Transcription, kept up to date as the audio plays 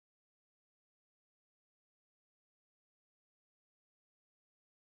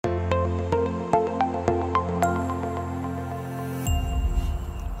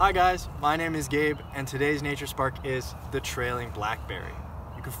Hi guys, my name is Gabe and today's Nature Spark is the trailing blackberry.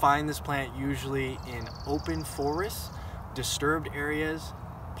 You can find this plant usually in open forests, disturbed areas,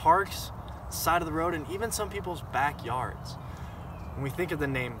 parks, side of the road, and even some people's backyards. When we think of the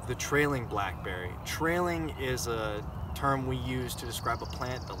name, the trailing blackberry, trailing is a term we use to describe a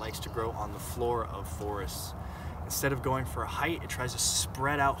plant that likes to grow on the floor of forests. Instead of going for a height, it tries to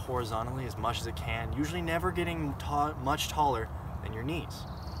spread out horizontally as much as it can, usually never getting much taller than your knees.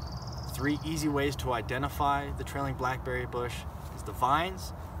 3 easy ways to identify the trailing blackberry bush is the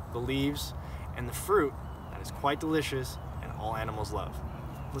vines, the leaves, and the fruit that is quite delicious and all animals love.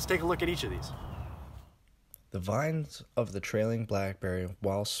 Let's take a look at each of these. The vines of the trailing blackberry,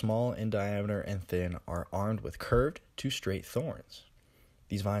 while small in diameter and thin, are armed with curved to straight thorns.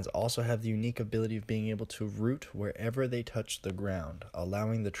 These vines also have the unique ability of being able to root wherever they touch the ground,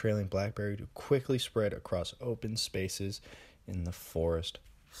 allowing the trailing blackberry to quickly spread across open spaces in the forest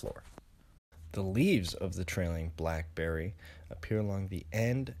floor. The leaves of the trailing blackberry appear along the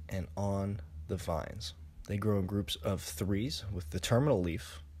end and on the vines. They grow in groups of 3s, with the terminal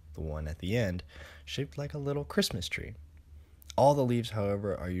leaf, the one at the end, shaped like a little Christmas tree. All the leaves,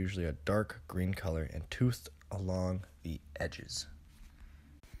 however, are usually a dark green color and toothed along the edges.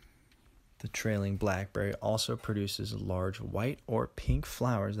 The trailing blackberry also produces large white or pink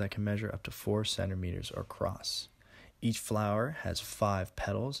flowers that can measure up to 4 centimeters across. Each flower has 5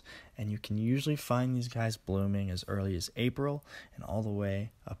 petals, and you can usually find these guys blooming as early as April and all the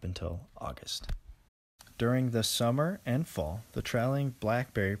way up until August. During the summer and fall, the trailing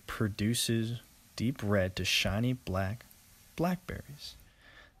blackberry produces deep red to shiny black blackberries.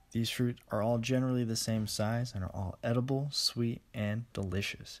 These fruit are all generally the same size and are all edible, sweet, and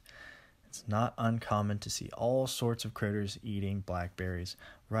delicious. It's not uncommon to see all sorts of critters eating blackberries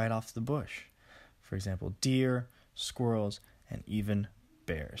right off the bush. For example, deer, squirrels, and even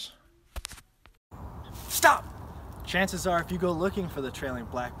bears. Stop! Chances are if you go looking for the trailing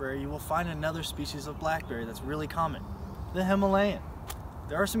blackberry, you will find another species of blackberry that's really common, the Himalayan.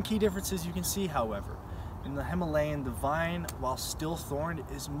 There are some key differences you can see, however. In the Himalayan, the vine, while still thorned,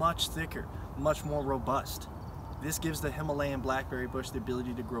 is much thicker, much more robust. This gives the Himalayan blackberry bush the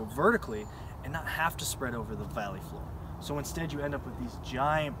ability to grow vertically and not have to spread over the valley floor. So instead you end up with these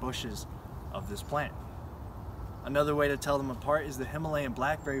giant bushes of this plant. Another way to tell them apart is the Himalayan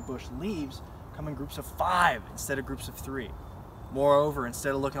blackberry bush leaves come in groups of 5 instead of groups of 3. Moreover,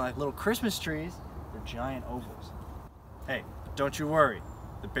 instead of looking like little Christmas trees, they're giant ovals. Hey, don't you worry.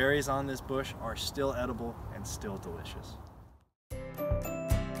 The berries on this bush are still edible and still delicious.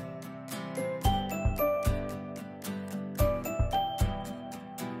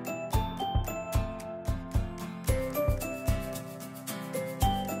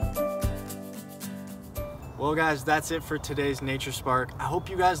 Well guys, that's it for today's Nature Spark. I hope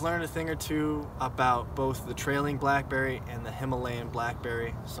you guys learned a thing or two about both the trailing blackberry and the Himalayan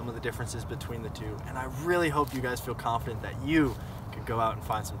blackberry, some of the differences between the two, and I really hope you guys feel confident that you can go out and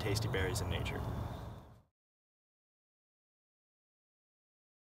find some tasty berries in nature.